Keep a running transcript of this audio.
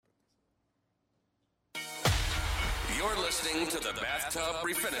You're listening to the Bathtub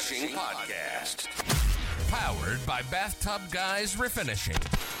Refinishing Podcast. Powered by Bathtub Guys Refinishing.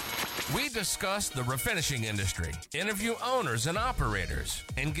 We discuss the refinishing industry, interview owners and operators,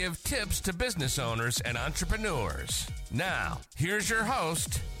 and give tips to business owners and entrepreneurs. Now, here's your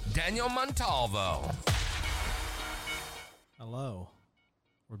host, Daniel Montalvo. Hello.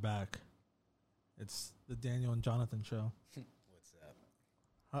 We're back. It's the Daniel and Jonathan show. What's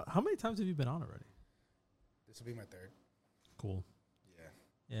up? How many times have you been on already? This will be my third. Cool.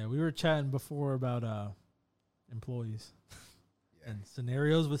 Yeah. Yeah, we were chatting before about employees Yeah. and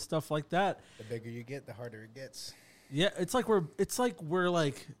scenarios with stuff like that. The bigger you get, the harder it gets. Yeah, it's like we're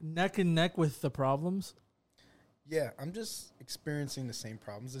like neck and neck with the problems. Yeah, I'm just experiencing the same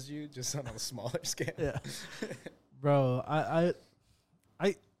problems as you, just on a smaller scale. Yeah. Bro, I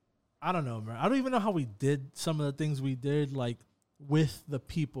don't know, man. I don't even know how we did some of the things we did, like, with the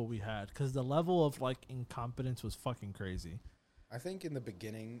people we had, because the level of, like, incompetence was fucking crazy. I think in the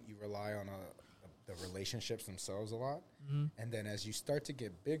beginning, you rely on the relationships themselves a lot. Mm-hmm. And then as you start to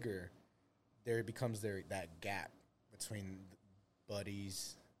get bigger, there becomes that gap between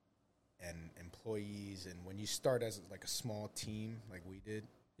buddies and employees. And when you start as, like, a small team, like we did,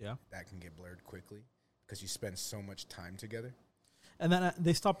 Yeah. that can get blurred quickly because you spend so much time together. And then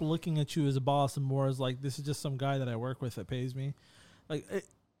they stopped looking at you as a boss and more as like, this is just some guy that I work with that pays me. Like,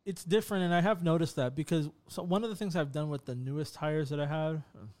 it's different, and I have noticed that because one of the things I've done with the newest hires that I had,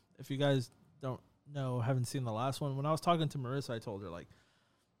 if you guys don't know, haven't seen the last one, when I was talking to Marissa, I told her, like,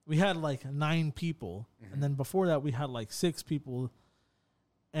 we had like 9 people, and then before that we had like 6 people,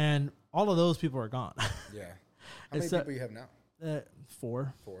 and all of those people are gone. Yeah. How many people you have now?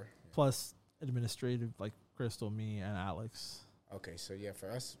 4. 4. Yeah. Plus administrative, like Crystal, me, and Alex. Okay, so yeah,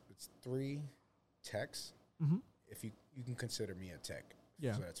 for us, it's 3 techs. Mm-hmm. If you can consider me a tech,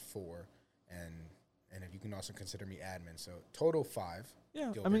 Yeah. So that's 4, and if you can also consider me admin, so total 5.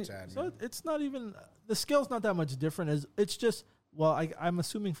 Yeah, Gilbert's I mean, admin. so it's not even the scale's not that much different. It's just I'm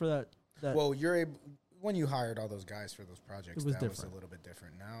assuming for that. Well, you're able when you hired all those guys for those projects. It was that was different. a little bit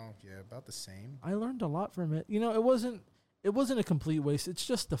different. Now, yeah, about the same. I learned a lot from it. You know, it wasn't a complete waste. It's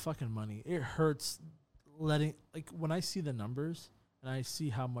just the fucking money. It hurts when I see the numbers and I see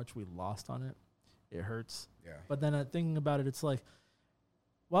how much we lost on it. It hurts. Yeah. But then thinking about it, it's like,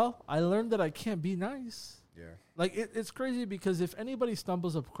 well, I learned that I can't be nice. Yeah. Like, it's crazy because if anybody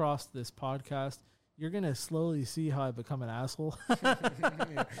stumbles across this podcast, you're going to slowly see how I become an asshole.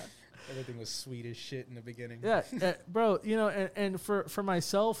 Everything was sweet as shit in the beginning. Yeah, bro, you know, and for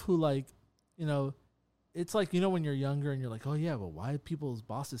myself who, like, you know, it's like, you know, when you're younger and you're like, oh, yeah, well, why are people's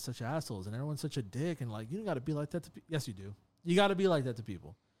bosses such assholes and everyone's such a dick? And, like, you don't got to be like that to people. Yes, you do. You got to be like that to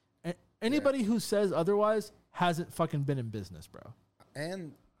people. And anybody who says otherwise hasn't fucking been in business, bro.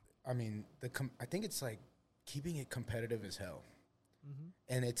 And, I mean, I think it's like keeping it competitive as hell.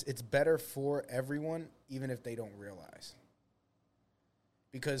 Mm-hmm. And it's better for everyone, even if they don't realize.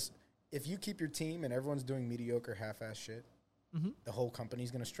 Because if you keep your team and everyone's doing mediocre, half-ass shit, Mm-hmm. the whole company's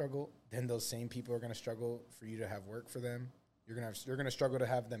going to struggle. Then those same people are going to struggle for you to have work for them. You're going to struggle to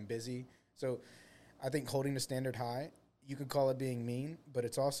have them busy. So I think holding the standard high, you could call it being mean, but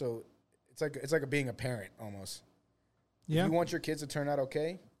it's also it's like being a parent almost. Yeah. If you want your kids to turn out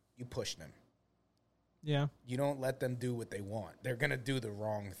okay, you push them. Yeah. You don't let them do what they want. They're going to do the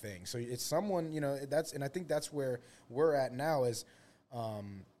wrong thing. So it's someone, you know, and I think that's where we're at now is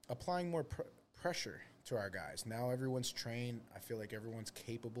applying more pressure to our guys. Now everyone's trained. I feel like everyone's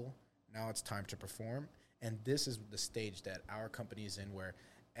capable. Now it's time to perform. And this is the stage that our company is in where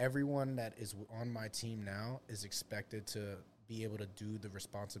everyone that is on my team now is expected to be able to do the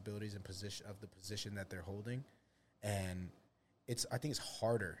responsibilities and position that they're holding. And I think it's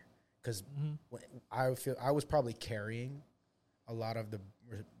harder because I feel I was probably carrying a lot of the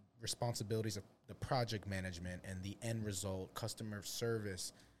responsibilities of the project management and the end result, customer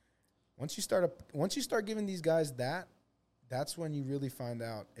service. Once you start giving these guys that's when you really find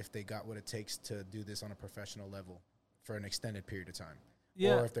out if they got what it takes to do this on a professional level for an extended period of time.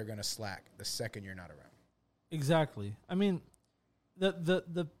 Yeah. Or if they're going to slack the second you're not around. Exactly. I mean,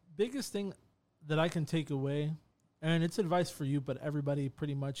 the biggest thing that I can take away, and it's advice for you, but everybody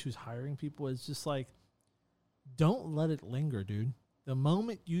pretty much who's hiring people, is just like, don't let it linger, dude. The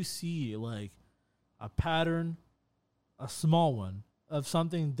moment you see like a pattern, a small one, of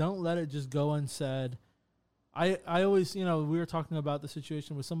something, don't let it just go unsaid. I always, you know, we were talking about the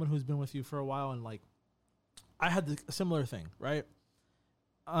situation with someone who's been with you for a while, and like, I had a similar thing, right?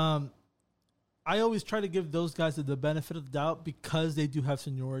 I always try to give those guys the benefit of the doubt because they do have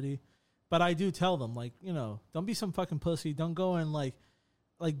seniority, but I do tell them, like, you know, don't be some fucking pussy. Don't go and like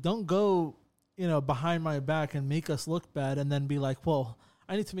don't go behind my back and make us look bad and then be like, well,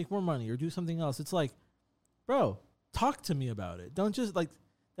 I need to make more money or do something else. It's like, bro, talk to me about it. Don't just like,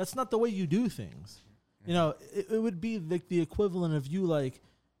 that's not the way you do things. It would be like the equivalent of you like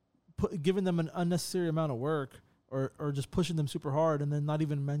giving them an unnecessary amount of work or just pushing them super hard and then not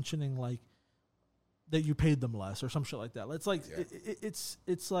even mentioning like that you paid them less or some shit like that. It's like,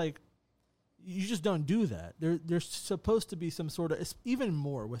 it's like, you just don't do that. There's supposed to be some sort of, even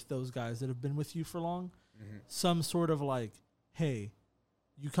more with those guys that have been with you for long, some sort of like, hey,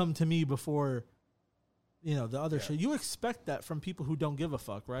 you come to me before, the other shit. You expect that from people who don't give a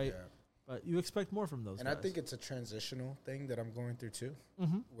fuck, right? Yeah. But you expect more from those guys. And I think it's a transitional thing that I'm going through too,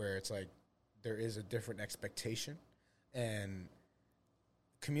 where it's like there is a different expectation. And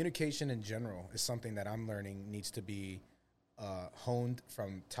communication in general is something that I'm learning needs to be honed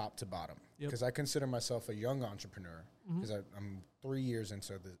from top to bottom, because I consider myself a young entrepreneur because I'm 3 years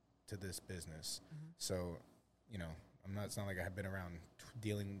into this business. So, it's not like I have been around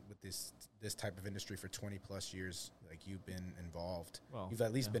dealing with this type of industry for 20 plus years. Like you've been involved, you've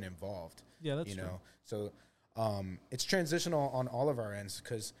at least been involved. Yeah, that's true. So it's transitional on all of our ends,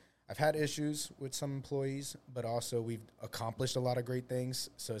 because I've had issues with some employees, but also we've accomplished a lot of great things.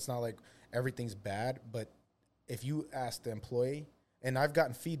 So it's not like everything's bad, but if you ask the employee, and I've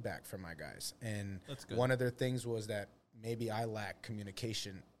gotten feedback from my guys, and one of their things was that maybe I lack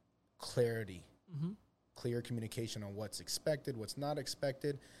communication clarity, clear communication on what's expected, what's not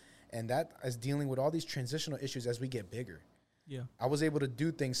expected, and that is dealing with all these transitional issues as we get bigger. Yeah, I was able to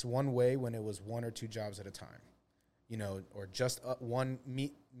do things one way when it was 1 or 2 jobs at a time, or just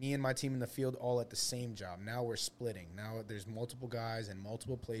me and my team in the field all at the same job. Now we're splitting. Now there's multiple guys in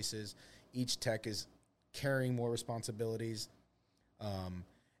multiple places. Each tech is carrying more responsibilities,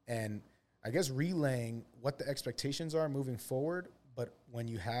 and I guess relaying what the expectations are moving forward. But when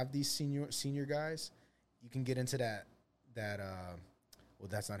you have these senior guys, you can get into that well,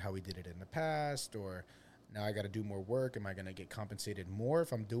 that's not how we did it in the past, or now I got to do more work. Am I going to get compensated more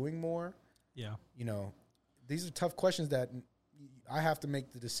if I'm doing more? Yeah, these are tough questions that I have to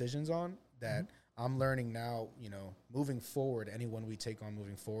make the decisions on. That I'm learning now. Moving forward, anyone we take on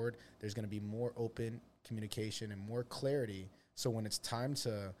moving forward, there's going to be more open communication and more clarity, so when it's time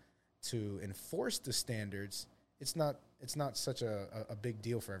to enforce the standards, it's not such a big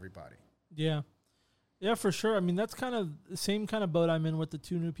deal for everybody. Yeah for sure. I mean, that's kind of the same kind of boat I'm in with the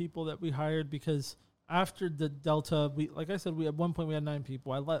 2 new people that we hired, because after the Delta, like I said, at one point we had 9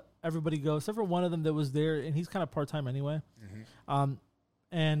 people. I let everybody go except for one of them that was there, and he's kind of part-time anyway. And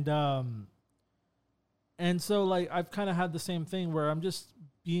so like I've kind of had the same thing where I'm just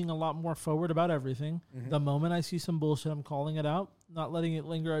being a lot more forward about everything. The moment I see some bullshit, I'm calling it out, not letting it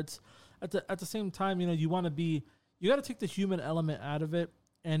linger. It's at the same time, you got to take the human element out of it.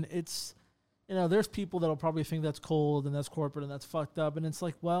 And it's, there's people that'll probably think that's cold and that's corporate and that's fucked up. And it's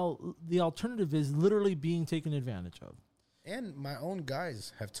like, well, the alternative is literally being taken advantage of. And my own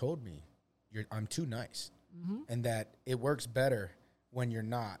guys have told me I'm too nice, and that it works better when you're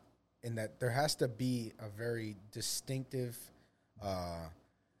not, and that there has to be a very distinctive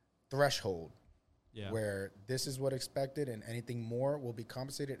threshold where this is what expected, and anything more will be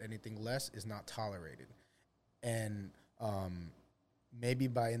compensated, anything less is not tolerated. And maybe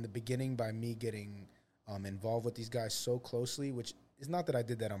in the beginning, by me getting involved with these guys so closely, which is not that I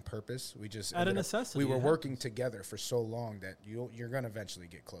did that on purpose. We just out of necessity. We were working together for so long that you're going to eventually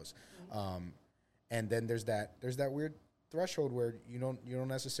get close. And then there's that weird threshold where you don't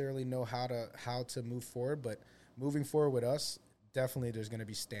necessarily know how to move forward, but moving forward with us, definitely there's going to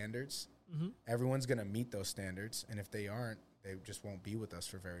be standards. Everyone's going to meet those standards, and if they aren't, they just won't be with us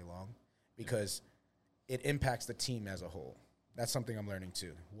for very long, because it impacts the team as a whole. That's something I'm learning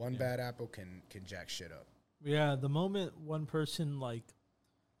too. One bad apple can jack shit up. Yeah, the moment one person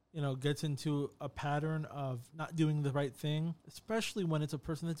gets into a pattern of not doing the right thing, especially when it's a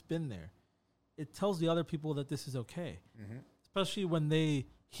person that's been there, it tells the other people that this is okay. Especially when they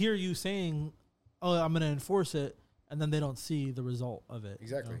hear you saying, "Oh, I'm going to enforce it," and then they don't see the result of it.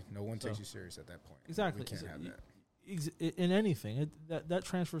 Exactly. No one takes you serious at that point. Exactly. We can't have that. In anything, that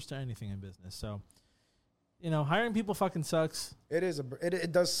transfers to anything in business. So, hiring people fucking sucks.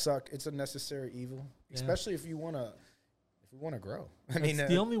 It does suck. It's a necessary evil, especially if you want to grow. I mean,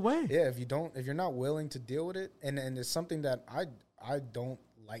 the only way. Yeah. If you're not willing to deal with it, and it's something that I don't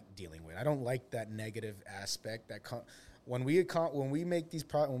like dealing with. I don't like that negative aspect when we complete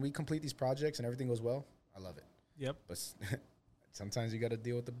these projects and everything goes well. I love it. Yep. But sometimes you got to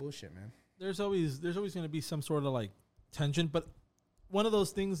deal with the bullshit, man. There's always going to be some sort of tension, but one of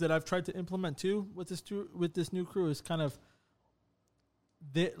those things that I've tried to implement too with this new crew is kind of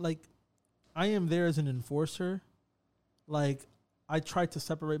I am there as an enforcer. Like, I try to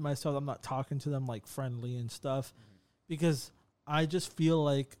separate myself. I'm not talking to them like friendly and stuff because I just feel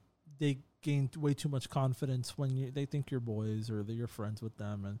like they gain way too much confidence when they think you're boys or that you're friends with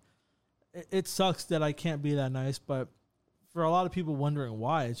them. And it sucks that I can't be that nice, but for a lot of people wondering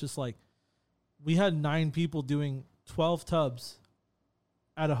why, it's just like we had 9 people doing 12 tubs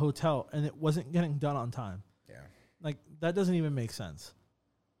at a hotel and it wasn't getting done on time. Yeah. Like, that doesn't even make sense.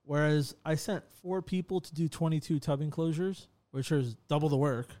 Whereas I sent 4 people to do 22 tub enclosures, which is double the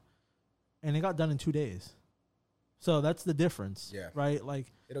work, and it got done in 2 days. So that's the difference, right? Like,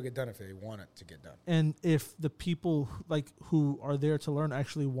 it'll get done if they want it to get done. And if the people like who are there to learn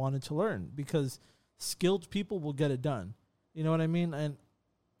actually wanted to learn, because skilled people will get it done. You know what I mean? And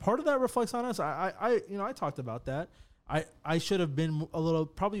part of that reflects on us. I talked about that. I should have been a little,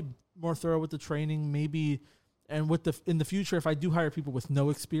 probably more thorough with the training, maybe. And with in the future, if I do hire people with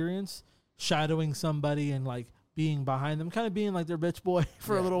no experience, shadowing somebody and like being behind them, kind of being like their bitch boy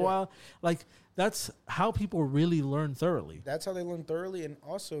for a little while, like that's how people really learn thoroughly. That's how they learn thoroughly. And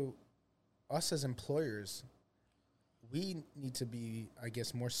also, us as employers, we need to be, I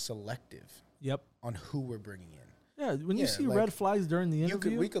guess, more selective. On who we're bringing in. Yeah, when you see like, red flags during the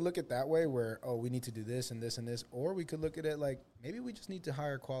interview, we could look at that way where we need to do this and this and this, or we could look at it like maybe we just need to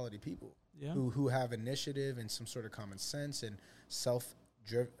hire quality people who have initiative and some sort of common sense and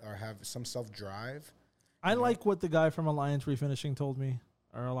have some self-drive. I like what the guy from Alliance Refinishing told me,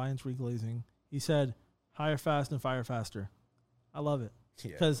 or Alliance Reglazing. He said, "Hire fast and fire faster." I love it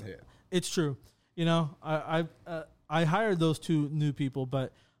because it's true. You know, I hired those 2 new people,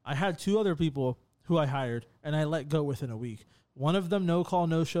 but I had 2 other people who I hired, and I let go within a week. One of them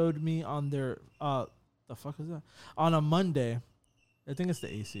no-showed me on their, the fuck is that? On a Monday. I think it's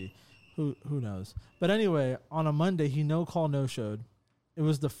the AC. Who knows? But anyway, on a Monday, he no-showed. It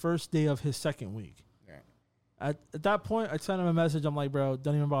was the first day of his second week. Yeah. At that point, I sent him a message. I'm like, bro,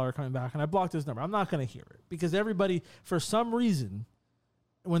 don't even bother coming back. And I blocked his number. I'm not going to hear it. Because everybody, for some reason,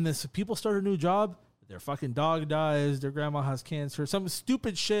 when people start a new job, their fucking dog dies, their grandma has cancer, some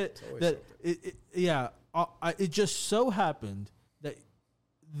stupid shit that it just so happened that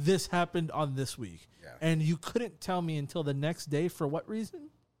this happened on this week. Yeah. And you couldn't tell me until the next day for what reason?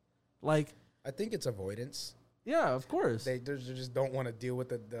 Like, I think it's avoidance. Yeah, of course. They just don't want to deal with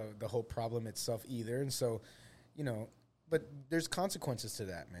the whole problem itself either. And so, you know, but there's consequences to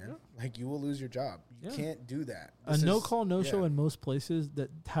that, man. Yeah. Like, you will lose your job. You can't do that. A no-call, no-show in most places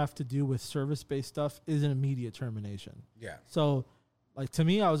that have to do with service-based stuff is an immediate termination. Yeah. So, like, to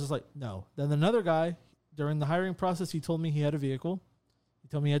me, I was just like, no. Then another guy, during the hiring process, he told me he had a vehicle. He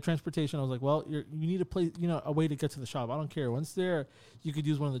told me he had transportation. I was like, well, you need a way to get to the shop. I don't care. Once there, you could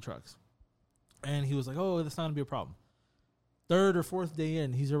use one of the trucks. And he was like, oh, that's not going to be a problem. 3rd or 4th day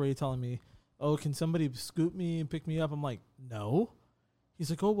in, he's already telling me, oh, can somebody scoop me and pick me up? I'm like, no. He's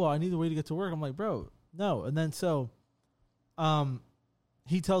like, oh, well, I need a way to get to work. I'm like, bro, no. And then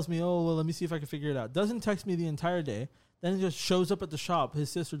he tells me, oh, well, let me see if I can figure it out. Doesn't text me the entire day. Then he just shows up at the shop. His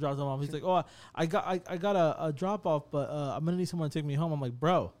sister drops him off. He's like, oh, I got a drop off, but I'm going to need someone to take me home. I'm like,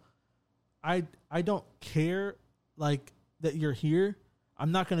 bro, I don't care like that you're here.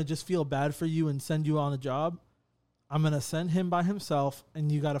 I'm not going to just feel bad for you and send you on a job. I'm going to send him by himself,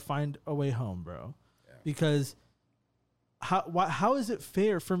 and you got to find a way home, bro. Yeah. Because how is it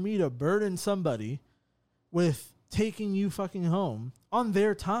fair for me to burden somebody with taking you fucking home on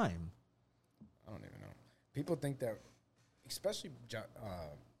their time? I don't even know. People think that, especially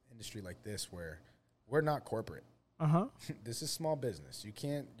industry like this where we're not corporate. This is small business. You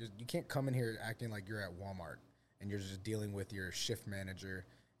can't come in here acting like you're at Walmart and you're just dealing with your shift manager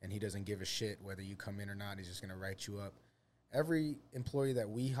and he doesn't give a shit whether you come in or not. He's just going to write you up. Every employee that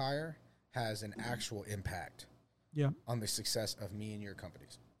we hire has an actual impact on the success of me and your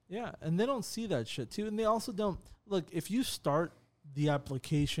companies. Yeah, and they don't see that shit too. And they also don't look, if you start the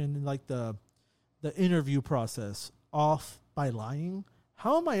application, like the interview process off by lying,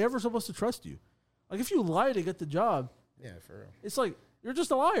 how am I ever supposed to trust you? Like, if you lie to get the job, for real, it's like you're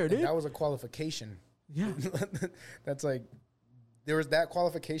just a liar, dude. That was a qualification. Yeah, that's like there was that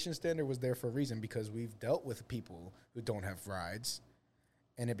qualification standard was there for a reason because we've dealt with people who don't have rides,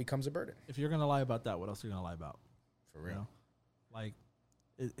 and it becomes a burden. If you're gonna lie about that, what else are you gonna lie about? For real, you know? Like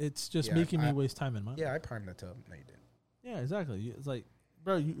it's just making me waste time and money. Yeah, I primed the tub. No, you didn't. Yeah, exactly. It's like,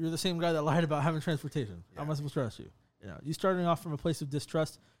 bro, you're the same guy that lied about having transportation. How am I supposed to trust you? You know, you starting off from a place of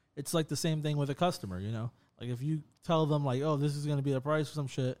distrust. It's like the same thing with a customer, you know? Like, if you tell them, like, oh, this is going to be the price for some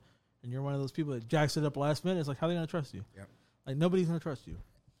shit, and you're one of those people that jacks it up last minute, it's like, how are they going to trust you? Like, nobody's going to trust you.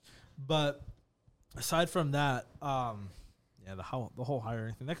 But aside from that, Yeah, the whole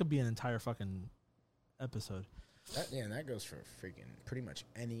hiring thing. That could be an entire fucking episode. And that goes for freaking pretty much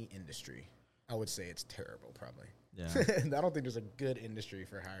any industry. I would say it's terrible, probably. Yeah. I don't think there's a good industry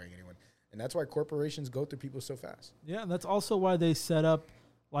for hiring anyone. And that's why corporations go through people so fast. Yeah, and that's also why they set up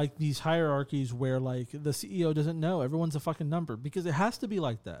like these hierarchies where like the CEO doesn't know. Everyone's a fucking number because it has to be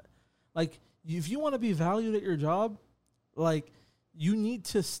like that. Like if you want to be valued at your job, like you need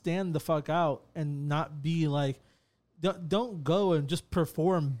to stand the fuck out and not be like, don't go and just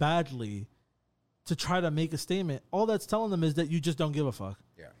perform badly to try to make a statement. All that's telling them is that you just don't give a fuck.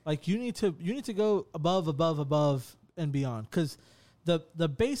 Yeah. Like you need to go above and beyond. Because the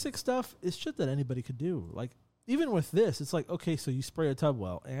basic stuff is shit that anybody could do. Like even with this, it's like, okay, so you spray a tub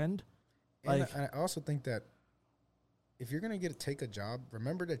well and like I also think that if you're gonna take a job,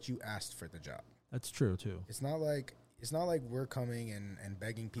 remember that you asked for the job. that's true too. It's not like we're coming and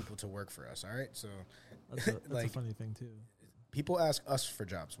begging people to work for us. All right, so That's a like funny thing too. people ask us for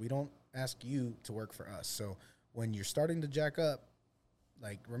jobs. We don't ask you to work for us. So when you're starting to jack up,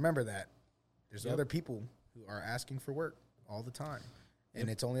 like remember that there's other people who are asking for work all the time. And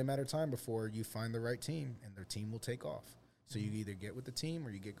it's only a matter of time before you find the right team and their team will take off. So you either get with the team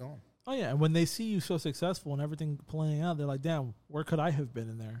or you get gone. Oh yeah, and when they see you so successful and everything playing out, they're like, "Damn, where could I have been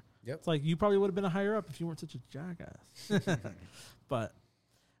in there?" Yep. It's like you probably would have been a higher up if you weren't such a jackass. But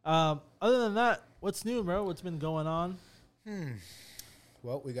other than that, what's new, bro? What's been going on?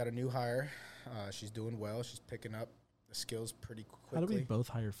 Well, we got a new hire. She's doing well. She's picking up the skills pretty quickly. How do we both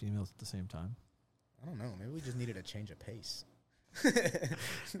hire females at the same time? I don't know. Maybe we just needed a change of pace.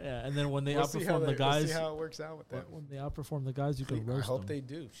 Yeah, and then when they We'll outperform the guys, we'll see how it works out with that. when they outperform the guys, you can I roast hope them. they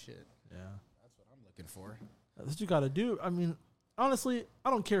do. Shit. Yeah, That's what I'm looking for. that's what you got to do. I mean, honestly, I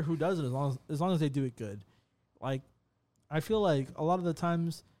don't care who does it as long as they do it good. Like, I feel like a lot of the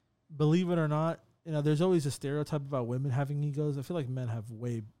times, believe it or not, you know, there's always a stereotype about women having egos. I feel like men have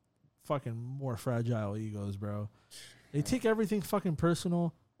way fucking more fragile egos, bro. They take everything fucking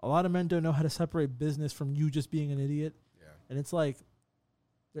personal. A lot of men don't know how to separate business from you just being an idiot. Yeah. And it's like,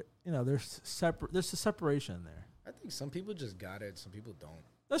 you know, there's a separation there. I think some people just got it. Some people don't.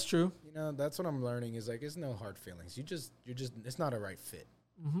 That's true. You know, that's what I'm learning is like, it's no hard feelings. You're just, it's not a right fit.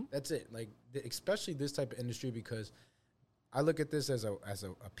 Mm-hmm. That's it. Like, especially this type of industry, because I look at this as a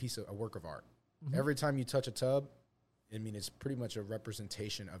piece of a work of art. Mm-hmm. Every time you touch a tub, I mean, it's pretty much a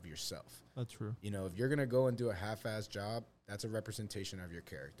representation of yourself. That's true. You know, if you're going to go and do a half-ass job, that's a representation of your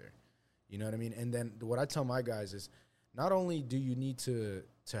character. You know what I mean? And then what I tell my guys is not only do you need to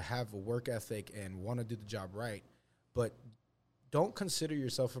have a work ethic and want to do the job right, but don't consider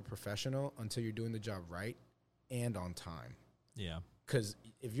yourself a professional until you're doing the job right and on time. Yeah. Because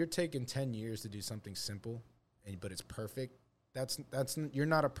if you're taking 10 years to do something simple, but it's perfect, that's you're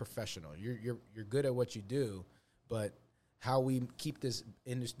not a professional. You're good at what you do, but how we keep this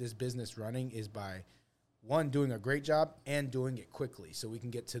business running is by one, doing a great job and doing it quickly so we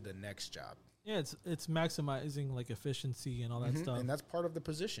can get to the next job. Yeah, it's maximizing like efficiency and all that stuff. And that's part of the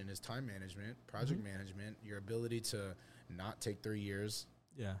position is time management, project management, your ability to not take 3 years.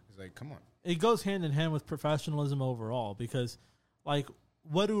 Yeah. It's like, come on. It goes hand in hand with professionalism overall because like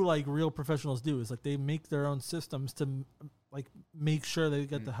what do like real professionals do is like they make their own systems to like make sure they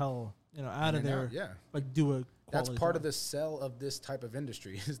get the hell, you know, out of there. Yeah. Like do a That's quality part job. of the sell of this type of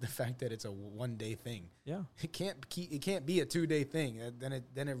industry is the fact that it's a one-day thing. Yeah. It can't be a 2-day thing.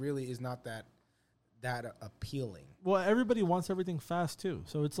 Then it really is not that appealing. Well, everybody wants everything fast too.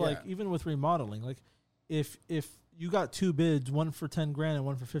 So it's like Yeah. even with remodeling, like if you got two bids, one for 10 grand and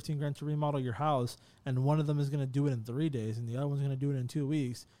one for 15 grand to remodel your house, and one of them is going to do it in 3 days and the other one's going to do it in 2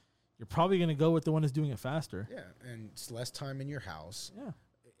 weeks, you're probably going to go with the one that's doing it faster. Yeah, and it's less time in your house. Yeah.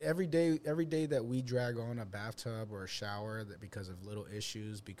 Every day that we drag on a bathtub or a shower that because of little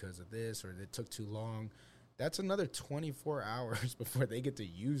issues, because of this or it took too long, that's another 24 hours before they get to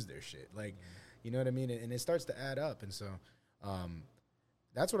use their shit. Like, you know what I mean? And it starts to add up. And so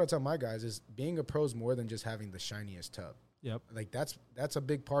that's what I tell my guys is being a pro is more than just having the shiniest tub. Yep. Like that's a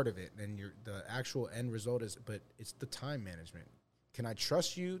big part of it. And the actual end result is, but it's the time management. Can I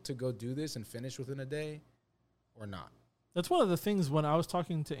trust you to go do this and finish within a day or not? That's one of the things when I was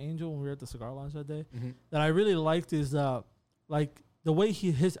talking to Angel when we were at the cigar lounge that day that I really liked is like the way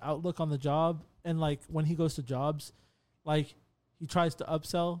his outlook on the job and like when he goes to jobs, like he tries to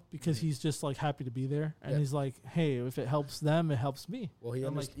upsell because he's just like happy to be there and he's like, hey, if it helps them, it helps me. Well, he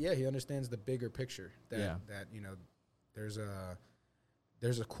understands the bigger picture that you know there's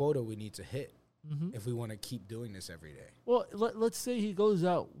a quota we need to hit if we want to keep doing this every day. Well, let's say he goes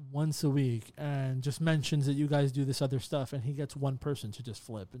out once a week and just mentions that you guys do this other stuff and he gets one person to just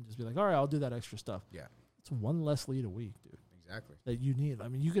flip and just be like, all right, I'll do that extra stuff. Yeah. It's one less lead a week, dude. Exactly. that you need. I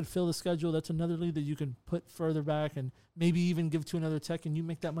mean, you can fill the schedule. That's another lead that you can put further back and maybe even give to another tech, and you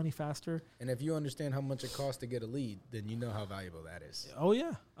make that money faster. And if you understand how much it costs to get a lead, then you know how valuable that is. Oh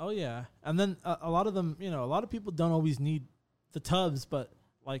yeah. And then a lot of them, a lot of people don't always need the tubs, but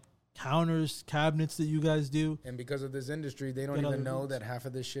like counters, cabinets that you guys do. And because of this industry, they don't Get even other know leads. that half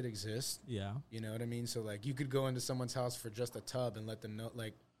of this shit exists. Yeah. You know what I mean? So like you could go into someone's house for just a tub and let them know,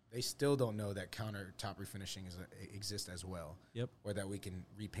 like they still don't know that countertop refinishing exists as well. Yep. Or that we can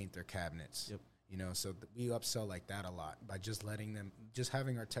repaint their cabinets. Yep. So we upsell like that a lot by just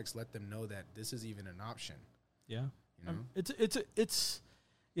having our techs let them know that this is even an option. Yeah. You know?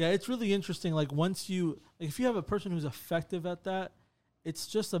 It's really interesting. Like once if you have a person who's effective at that, it's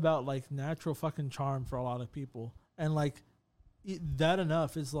just about like natural fucking charm for a lot of people. And like that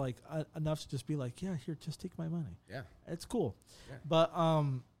enough is like enough to just be like, yeah, here, just take my money. Yeah. It's cool. Yeah. But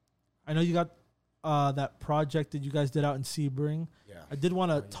I know you got that project that you guys did out in Sebring. Yeah. I did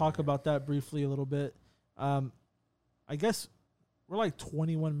want to talk about that briefly a little bit. I guess we're like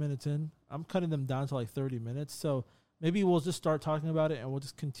 21 minutes in. I'm cutting them down to like 30 minutes. So maybe we'll just start talking about it and we'll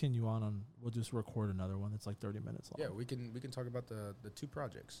just continue on. We'll just record another one that's like 30 minutes long. Yeah, we can talk about the two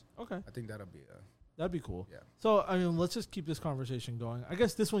projects. Okay. I think that'd be cool. Yeah. So, I mean, let's just keep this conversation going. I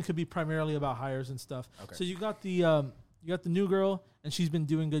guess this one could be primarily about hires and stuff. Okay. So you got the new girl and she's been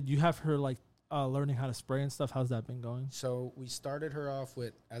doing good. You have her like learning how to spray and stuff. How's that been going? So we started her off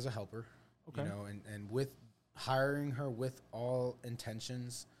as a helper. Okay. And with hiring her with all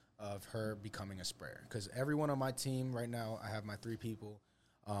intentions of her becoming a sprayer. Because everyone on my team right now, I have my 3 people.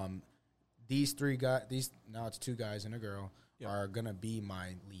 These 3 guys, now it's 2 guys and a girl, are going to be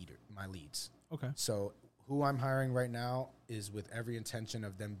my leads. Okay. So who I'm hiring right now is with every intention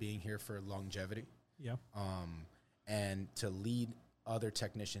of them being here for longevity. Yeah. And to lead other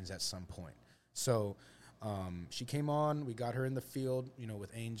technicians at some point. So she came on, we got her in the field, with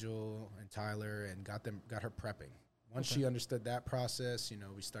Angel and Tyler and got her prepping. Once she understood that process,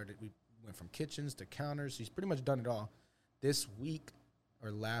 we went from kitchens to counters. She's pretty much done it all. This week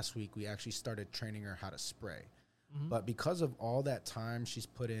or last week, we actually started training her how to spray. Mm-hmm. But because of all that time she's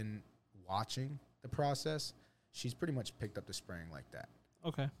put in watching the process, she's pretty much picked up the spraying like that.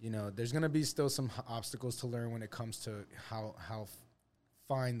 Okay. There's going to be still some obstacles to learn when it comes to how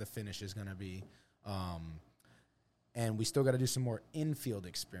fine the finish is going to be. And we still got to do some more in-field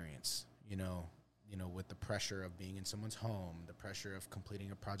experience, with the pressure of being in someone's home, the pressure of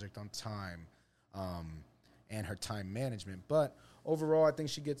completing a project on time, and her time management. But overall, I think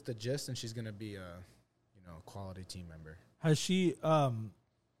she gets the gist, and she's going to be a quality team member. Has she,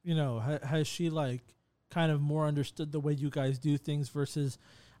 has she like kind of more understood the way you guys do things versus?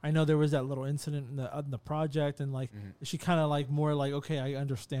 I know there was that little incident in the project, and like is she kind of like more like, okay, I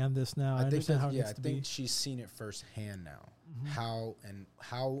understand this now. I understand how it needs to be. I think she's seen it firsthand now,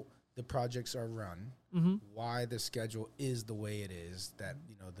 how the projects are run, why the schedule is the way it is, that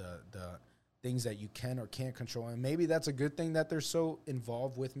the things that you can or can't control, and maybe that's a good thing that they're so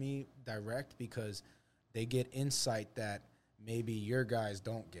involved with me direct, because they get insight that maybe your guys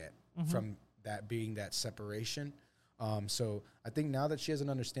don't get from that being that separation. So I think now that she has an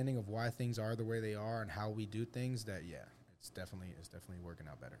understanding of why things are the way they are and how we do things, that it's definitely working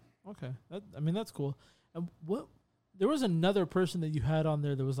out better. Okay, that's cool. And there was another person that you had on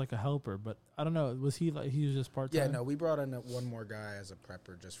there that was like a helper, but I don't know, was he was just part time? Yeah, no, we brought in one more guy as a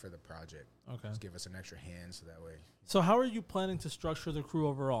prepper just for the project. Okay, just give us an extra hand so that way. So how are you planning to structure the crew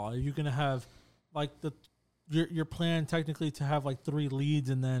overall? Are you going to have like your plan technically to have like 3 leads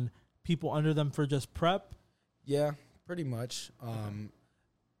and then people under them for just prep? Yeah, pretty much.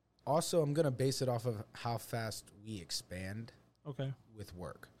 Also, I'm going to base it off of how fast we expand with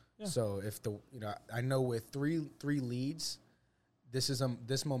work. Yeah. So if I know with three leads,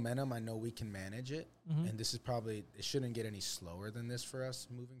 this momentum, I know we can manage it. And this is probably, it shouldn't get any slower than this for us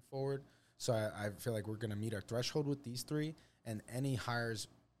moving forward. So I feel like we're going to meet our threshold with these 3, and any hires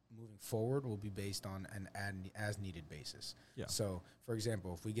moving forward will be based on an as needed basis. Yeah. So for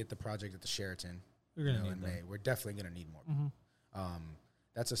example, if we get the project at the Sheraton, in May, we're definitely going to need more.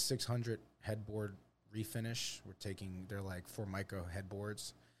 That's a 600 headboard refinish. They're like Formica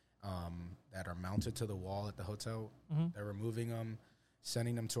headboards that are mounted to the wall at the hotel. They're removing them,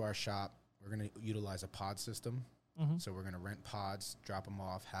 sending them to our shop. We're going to utilize a pod system. So we're going to rent pods, drop them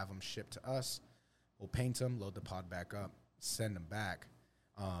off, have them shipped to us. We'll paint them, load the pod back up, send them back.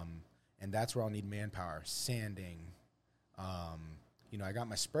 And that's where I'll need manpower, sanding. I got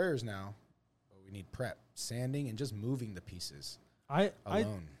my sprayers now, but we need prep, sanding, and just moving the pieces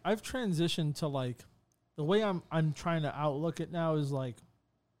alone. I've transitioned to like the way I'm trying to outlook it now is like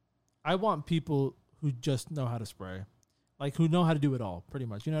I want people who just know how to spray. like who know how to do it all, pretty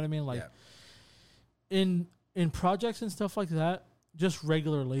much. You know what I mean? Like in projects and stuff like that, just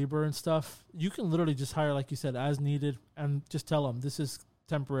regular labor and stuff, you can literally just hire, like you said, as needed, and just tell them this is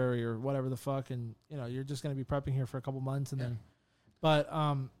temporary or whatever the fuck, and you're just going to be prepping here for a couple months, and then, but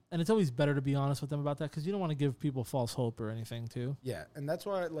and it's always better to be honest with them about that, because you don't want to give people false hope or anything too. Yeah, and that's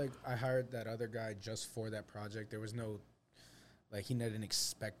why I hired that other guy just for that project. There was no he didn't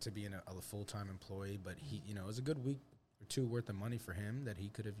expect to be a full-time employee, but he it was a good week or two worth of money for him that he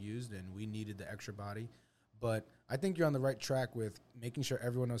could have used, and we needed the extra body. But I think you're on the right track with making sure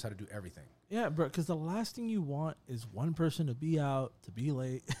everyone knows how to do everything. Yeah, bro, because the last thing you want is one person to be out, to be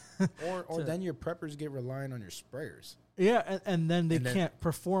late. or then your preppers get reliant on your sprayers. Yeah, and then they can't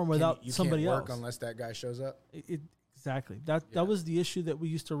perform without somebody else. You can't work unless that guy shows up. Exactly. That was the issue that we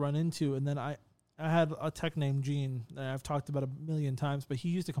used to run into. And then I had a tech named Gene that I've talked about a million times, but he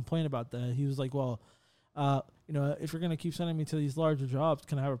used to complain about that. He was like, well, if you're going to keep sending me to these larger jobs,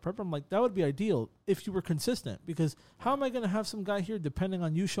 can I have a prepper? I'm like, that would be ideal if you were consistent, because how am I going to have some guy here depending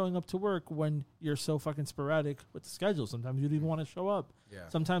on you showing up to work when you're so fucking sporadic with the schedule? Sometimes you don't even want to show up. Yeah.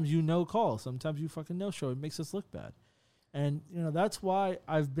 Sometimes you no call. Sometimes you fucking no show. It makes us look bad. And, that's why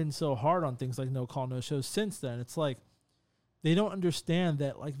I've been so hard on things like no call, no shows since then. It's like they don't understand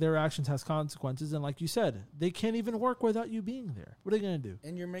that their actions has consequences. And like you said, they can't even work without you being there. What are they going to do?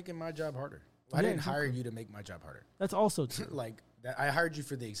 And you're making my job harder. I didn't hire you to make my job harder. That's also true. I hired you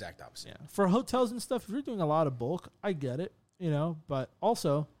for the exact opposite. Yeah. For hotels and stuff, if you're doing a lot of bulk, I get it, but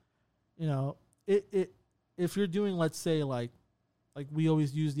also, if you're doing, let's say like we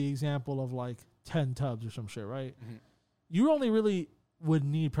always use the example of 10 tubs or some shit, right? Mm-hmm. You only really would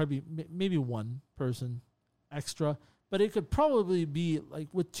need probably maybe one person extra, but it could probably be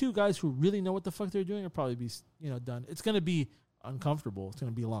with two guys who really know what the fuck they're doing, it'll probably be, done. It's going to be uncomfortable. It's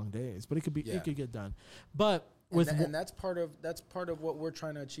going to be long days, but it could get done. But and that's part of what we're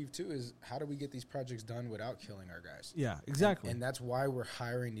trying to achieve too, is how do we get these projects done without killing our guys? Yeah, exactly. And that's why we're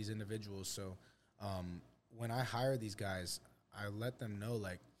hiring these individuals. So when I hire these guys, I let them know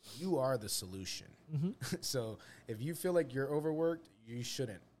you are the solution. Mm-hmm. So if you feel like you're overworked, you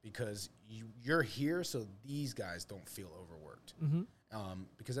shouldn't, because you're here so these guys don't feel overworked. Mm-hmm.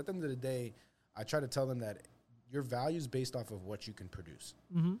 Because at the end of the day, I try to tell them that your value is based off of what you can produce.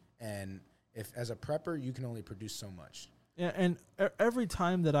 Mm-hmm. And if as a prepper, you can only produce so much. Yeah, and every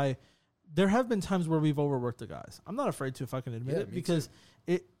time that there have been times where we've overworked the guys. I'm not afraid to fucking admit it, because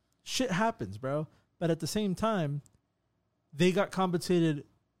shit happens, bro. But at the same time, they got compensated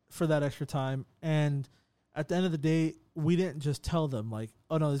for that extra time. And at the end of the day, we didn't just tell them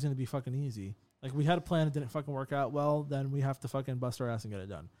oh no, this is going to be fucking easy. We had a plan, it didn't fucking work out well, then we have to fucking bust our ass and get it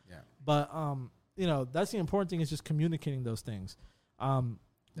done. Yeah. But, that's the important thing, is just communicating those things.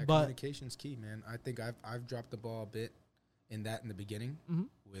 Communication's key, man. I think I've dropped the ball a bit in the beginning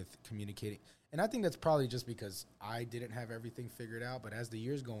with communicating. And I think that's probably just because I didn't have everything figured out. But as the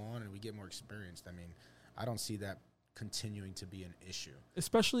years go on and we get more experienced, I don't see that continuing to be an issue.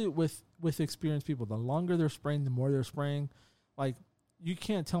 Especially with experienced people. The longer they're spraying, the more they're spraying. You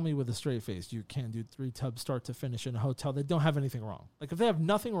can't tell me with a straight face you can't do 3 tubs start to finish in a hotel that don't have anything wrong. If they have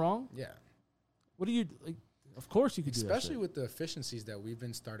nothing wrong, what do you Of course you could do that. Especially with the efficiencies that we've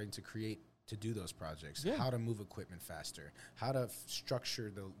been starting to create to do those projects. Yeah. How to move equipment faster, how to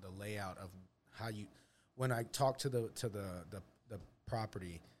structure the layout of how you, when I talk to the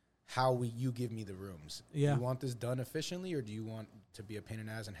property, how you give me the rooms. Yeah. Do you want this done efficiently, or do you want to be a pain in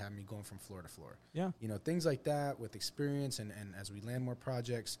the ass and have me going from floor to floor? Yeah. Things like that with experience, and as we land more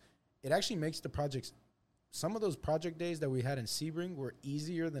projects, it actually makes the projects, some of those project days that we had in Sebring were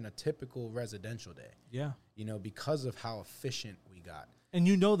easier than a typical residential day. Yeah. Because of how efficient we got. And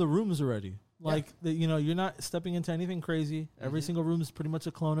the rooms already. You're not stepping into anything crazy. Mm-hmm. Every single room is pretty much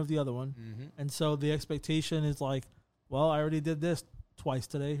a clone of the other one. Mm-hmm. And so the expectation is well, I already did this twice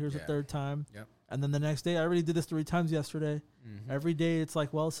today. Here's a third time. Yep. And then the next day, I already did this 3 times yesterday. Mm-hmm. Every day, it's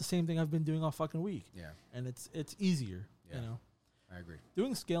it's the same thing I've been doing all fucking week. Yeah. And it's easier, I agree.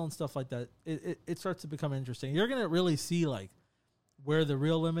 Doing scale and stuff like that, it starts to become interesting. You're going to really see, where the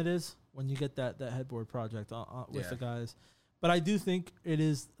real limit is when you get that headboard project with the guys. But I do think it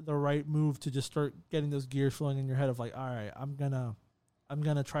is the right move to just start getting those gears flowing in your head of all right, I'm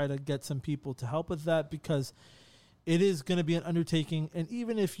gonna try to get some people to help with that, because it is going to be an undertaking. And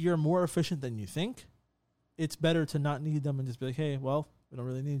even if you're more efficient than you think, it's better to not need them and just be like, hey, well, we don't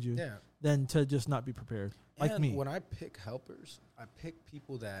really need you, than to just not be prepared. Like me. When I pick helpers, I pick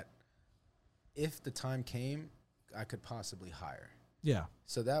people that, if the time came, I could possibly hire. Yeah.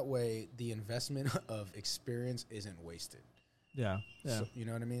 So that way, the investment of experience isn't wasted. Yeah. So, you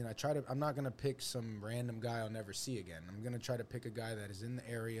know what I mean? I'm not going to pick some random guy I'll never see again. I'm going to try to pick a guy that is in the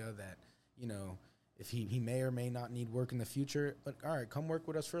area that, you know, if he may or may not need work in the future, but all right, come work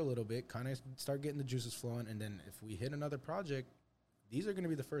with us for a little bit, kind of start getting the juices flowing. And then if we hit another project, these are going to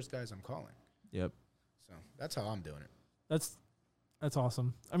be the first guys I'm calling. Yep. So that's how I'm doing it. That's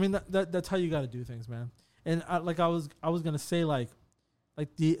awesome. I mean, that's how you got to do things, man. And I was going to say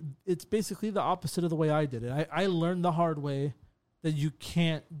it's basically the opposite of the way I did it. I learned the hard way that you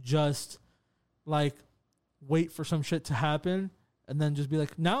can't just like wait for some shit to happen and then just be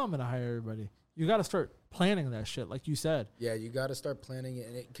like, now I'm going to hire everybody. You got to start planning that shit, like you said. Yeah, you got to start planning it.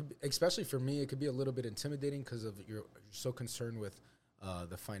 And it could, especially for me, it could be a little bit intimidating because of you're so concerned with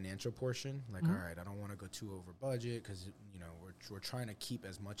the financial portion. Like, all right, I don't want to go too over budget because, you know, we're trying to keep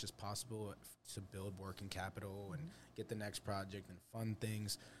as much as possible to build working capital and get the next project and fund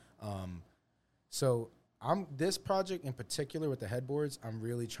things. So this project in particular with the headboards, I'm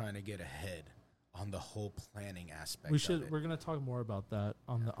really trying to get ahead on the whole planning aspect. We're going to talk more about that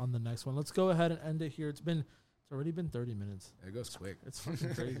on the next one. Let's go ahead and end it here. It's already been 30 minutes. It goes quick. It's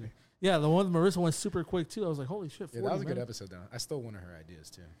fucking crazy. Yeah, the one with Marissa went super quick too. I was like, holy shit. Yeah, that was a good episode though. I stole one of her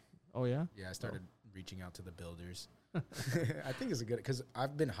ideas too. Oh yeah? Yeah, I started reaching out to the builders. I think it's a good, because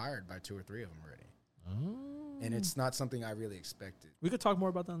I've been hired by 2 or 3 of them already. Oh. And it's not something I really expected. We could talk more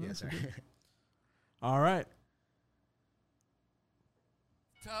about that in Yes, this. sir. All right.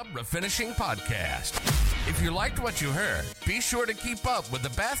 Tub Refinishing Podcast. If you liked what you heard, be sure to keep up with the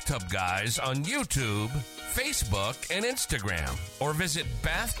Bathtub Guys on YouTube, Facebook, and Instagram, or visit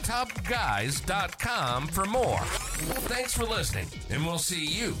bathtubguys.com for more. Thanks for listening, and we'll see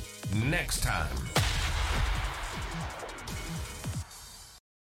you next time.